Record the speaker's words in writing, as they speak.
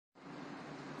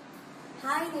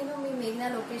Hi, నేను మీ మేఘనా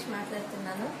లోకేష్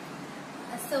మాట్లాడుతున్నాను.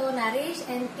 సో నరేష్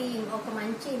అండ్ టీమ్ ఒక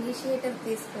మంచి ఇనిషియేటివ్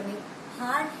తీసుకొని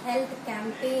హార్ట్ హెల్త్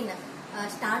క్యాంపెయిన్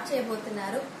స్టార్ట్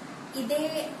చేయబోతున్నారు. ఇదే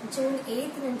జూన్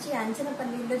 8 నుంచి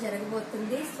అంజనపల్లిలో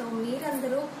జరగబోతుంది. సో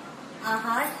మీరందరూ ఆ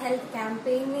హార్ట్ హెల్త్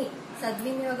క్యాంపెయిన్ ని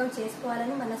సద్వినియోగం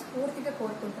చేసుకోవాలని మనస్ఫూర్తిగా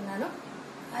కోరుకుంటున్నాను.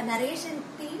 Naresh and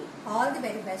team, all the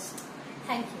very best.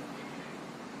 Thank you.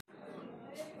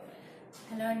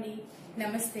 Hello అండి,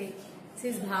 నమస్తే. దిస్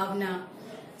ఇస్ భావన.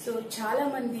 సో చాలా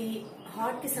మంది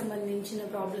హార్ట్ కి సంబంధించిన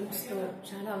ప్రాబ్లమ్స్ తో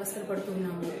చాలా అవస్థలు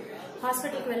పడుతున్నాము.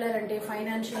 హాస్పిటల్కి వెళ్ళాలంటే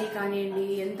ఫైనాన్షియలీ కానివ్వండి,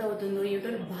 ఎంత అవుతుందో ఏమిటో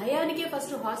భయానికే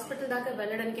ఫస్ట్ హాస్పిటల్ దాకా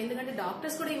వెళ్ళడానికి. ఎందుకంటే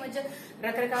డాక్టర్స్ కూడా ఈ మధ్య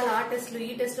రకరకాల ఆ టెస్టులు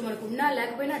ఈ టెస్టులు మనకు ఉన్నా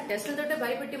లేకపోయినా టెస్టులతోటే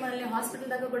భయపెట్టి మనల్ని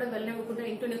హాస్పిటల్ దాకా కూడా వెళ్ళనివ్వకుండా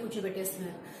ఇంట్లోనే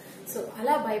కూర్చోబెట్టేస్తున్నారు. సో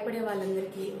అలా భయపడే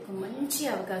వాళ్ళందరికీ ఒక మంచి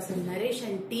అవకాశం నరేష్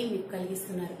అండ్ టీమ్ మీకు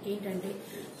కలిగిస్తున్నారు. ఏంటంటే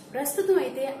ప్రస్తుతం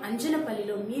అయితే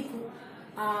అంజనపల్లిలో మీకు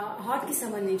హార్ట్ కి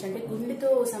సంబంధించి అంటే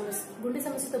గుండె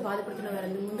సమస్యతో బాధపడుతున్న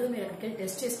వారందరూ ముందుగా మీరు అక్కడికి వెళ్ళి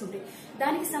టెస్ట్ చేసుకుంటే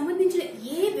దానికి సంబంధించిన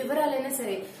ఏ వివరాలైనా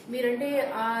సరే మీరంటే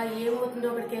ఏమవుతుందో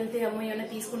అక్కడికి వెళ్తే అమ్మో ఏమైనా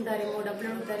తీసుకుంటారేమో, డబ్బులు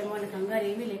అడుగుతారేమో అనే కంగారు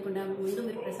ఏమీ లేకుండా ముందు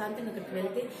మీరు ప్రశాంతంగా అక్కడికి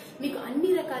వెళ్తే మీకు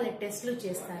అన్ని రకాల టెస్టులు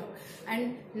చేస్తారు. అండ్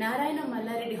నారాయణ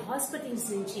మల్లారెడ్డి హాస్పిటల్స్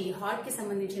నుంచి హార్ట్ కి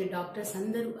సంబంధించిన డాక్టర్స్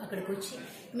అందరూ అక్కడికి వచ్చి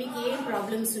మీకు ఏం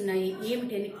ప్రాబ్లమ్స్ ఉన్నాయి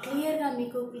ఏమిటి అని క్లియర్ గా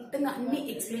మీకు క్లుప్తంగా అన్ని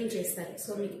ఎక్స్ప్లెయిన్ చేస్తారు.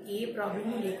 సో మీకు ఏ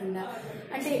ప్రాబ్లము లేకుండా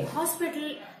అంటే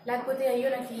హాస్పిటల్ లేకపోతే అయ్యో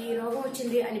నాకు ఈ రోగం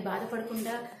వచ్చింది అని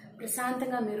బాధపడకుండా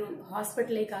ప్రశాంతంగా మీరు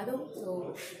హాస్పిటలే కాదు, సో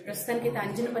ప్రస్తుతానికి అయితే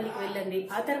అంజనపల్లికి వెళ్ళండి.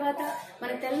 ఆ తర్వాత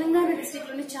మన తెలంగాణ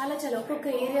డిస్ట్రిక్ట్ లోని చాలా ఒక్కొక్క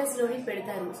ఏరియాస్ లోని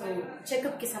పెడతారు. సో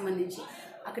చెకప్ కి సంబంధించి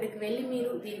అక్కడికి వెళ్లి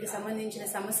మీరు దీనికి సంబంధించిన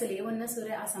సమస్యలు ఏమన్నా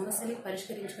సరే ఆ సమస్యని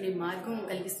పరిష్కరించుకునే మార్గం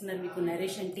కలిగిస్తున్నారు మీకు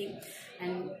నరేష్ అండ్ టీమ్.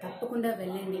 అండ్ తప్పకుండా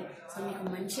వెళ్ళండి. సో మీకు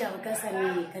మంచి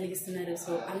అవకాశాన్ని కలిగిస్తున్నారు.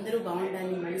 సో అందరూ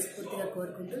బాగుండాలని మనస్ఫూర్తిగా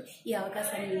కోరుకుంటూ ఈ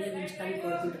అవకాశాన్ని వినియోగించుకోవాలని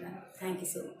కోరుకుంటున్నాను. Thank you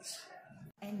so much.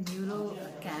 And neuro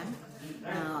camp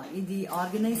ఇది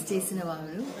ఆర్గనైజ్ చేసిన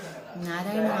వారు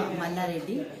Narayana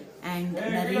Mallareddy and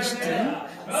Naresh team.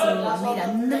 So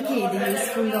మీరందరికీ ఇది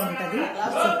యూస్ఫుల్ గా ఉంటుంది.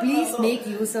 So please make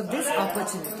use of this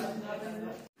opportunity.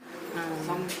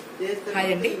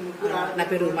 Hi అండి, నా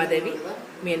పేరు ఉమాదేవి.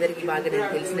 మీ అందరికీ బాగా నేను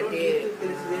తెలిసినట్టే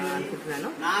అనుకుంటున్నాను.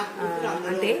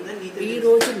 అంటే ఈ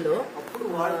రోజుల్లో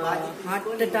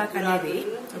హార్ట్ అటాక్ అనేది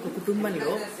ఒక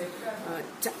కుటుంబంలో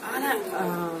చాలా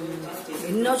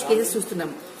ఎన్నో కేసెస్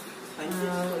చూస్తున్నాము.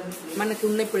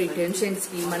 మనకున్న ఇప్పుడు ఈ టెన్షన్స్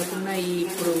కి మనకున్న ఈ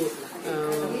ఇప్పుడు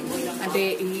అంటే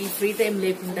ఈ ఫ్రీ టైం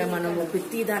లేకుండా మనము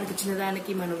ప్రతి దానికి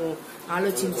చిన్నదానికి మనము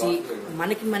ఆలోచించి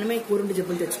మనమే గుండె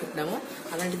జబ్బులు తెచ్చుకుంటున్నాము.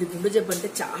 అలాంటిది గుండె జబ్బు అంటే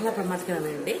చాలా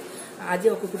ప్రమాదకరమైనండి. అది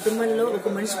ఒక కుటుంబంలో ఒక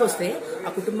మనిషికి వస్తే ఆ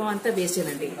కుటుంబం అంతా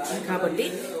వేస్టేనండి. కాబట్టి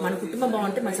మన కుటుంబం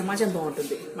బాగుంటే మన సమాజం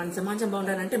బాగుంటుంది. మన సమాజం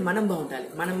బాగుండాలంటే మనం బాగుండాలి.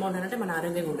 మనం బాగుండాలంటే మన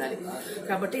ఆరోగ్యంగా ఉండాలి.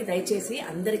 కాబట్టి దయచేసి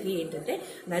అందరికీ ఏంటంటే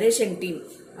నరేష్ అండ్ టీమ్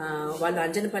వాళ్ళు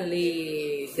అంజనపల్లి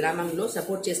గ్రామంలో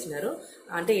సపోర్ట్ చేస్తున్నారు.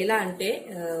 అంటే ఎలా అంటే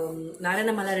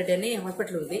నారాయణ మల్లారెడ్డి అనే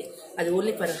హాస్పిటల్ ఉంది. అది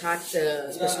only for heart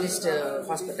specialist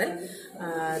hospital.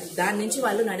 దాని నుంచి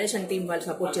వాళ్ళు నరేష్ అండ్ టీమ్ వాళ్ళు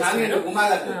సపోర్ట్ చేస్తున్నారు.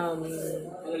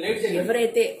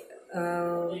 ఎవరైతే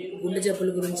గుండె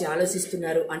జబ్బుల గురించి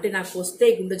ఆలోచిస్తున్నారు అంటే నాకు వస్తే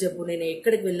గుండె జబ్బు, నేను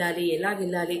ఎక్కడికి వెళ్ళాలి, ఎలా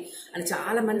వెళ్ళాలి అని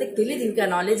చాలా మందికి తెలియదు. ఇంకా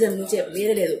నాలెడ్జ్ నుంచి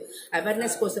వేరే లేదు.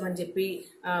 అవేర్నెస్ కోసం అని చెప్పి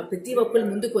ప్రతి ఒక్కరు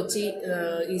ముందుకు వచ్చి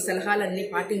ఈ సలహాలన్నీ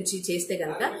పాటించి చేస్తే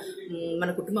కనుక మన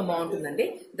కుటుంబం బాగుంటుందండి.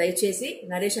 దయచేసి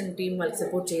నరేష్ అండ్ టీం వాళ్ళకి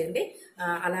సపోర్ట్ చేయండి.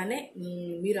 అలానే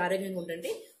మీరు ఆరోగ్యంగా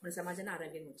ఉండండి, మన సమాజాన్ని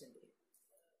ఆరోగ్యంగా ఉంచండి.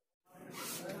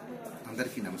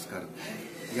 అందరికీ నమస్కారం.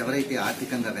 ఎవరైతే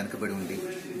ఆర్థికంగా వెనుకబడి ఉండి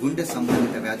గుండె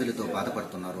సంబంధిత వ్యాధులతో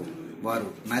బాధపడుతున్నారో వారు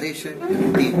నరేష్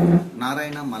టీం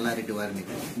నారాయణ మల్లారెడ్డి వారిని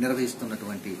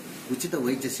నిర్వహిస్తున్నటువంటి ఉచిత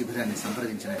వైద్య శిబిరాన్ని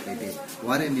సంప్రదించినట్లయితే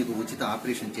వారే మీకు ఉచిత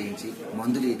ఆపరేషన్ చేయించి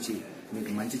మందులు ఇచ్చి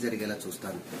మీకు మంచి జరిగేలా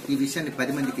చూస్తారు. ఈ విషయాన్ని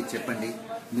 10 మందికి చెప్పండి.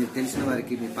 మీరు తెలిసిన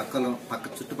వారికి మీ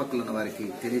చుట్టుపక్కల ఉన్న వారికి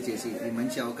తెలియజేసి ఈ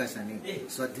మంచి అవకాశాన్ని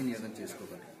సద్వినియోగం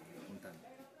చేసుకోగలరు. ఉంటాను.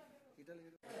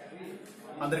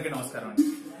 అందరికీ నమస్కారం అండి.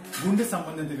 గుండె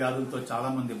సంబంధిత వ్యాధులతో చాలా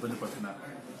మంది ఇబ్బంది పడుతున్నారు.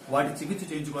 వాటి చికిత్స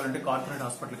చేయించుకోవాలంటే కార్పొరేట్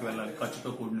హాస్పిటల్కి వెళ్ళాలి. ఖర్చుతో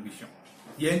కూడిన విషయం.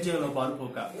 ఏం చేయాలో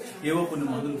పాల్పోక ఏవో కొన్ని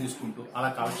మందులు తీసుకుంటూ అలా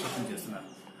కాలక్షేపం చేస్తున్నారు.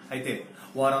 అయితే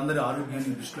వారందరి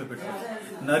ఆరోగ్యాన్ని దృష్టిలో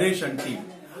పెట్టుకుని నరేష్ అండ్ టీం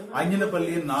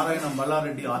అంజనపల్లి నారాయణ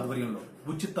మల్లారెడ్డి ఆధ్వర్యంలో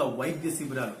ఉచిత వైద్య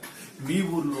శిబిరాలు మీ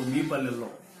ఊర్లో మీ పల్లెల్లో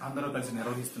అందరూ కలిసి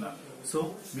నిర్వహిస్తున్నారు. సో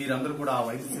మీరందరూ కూడా ఆ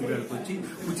వైద్య శిబిరాలకు వచ్చి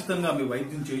ఉచితంగా మీ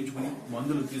వైద్యం చేయించుకుని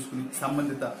మందులు తీసుకుని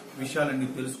సంబంధిత విషయాలన్నీ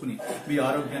తెలుసుకుని మీ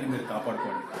ఆరోగ్యాన్ని మీరు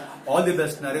కాపాడుకోండి. All the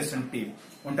best Naresh and team.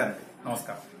 ఉంటారండి.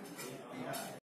 నమస్కారం.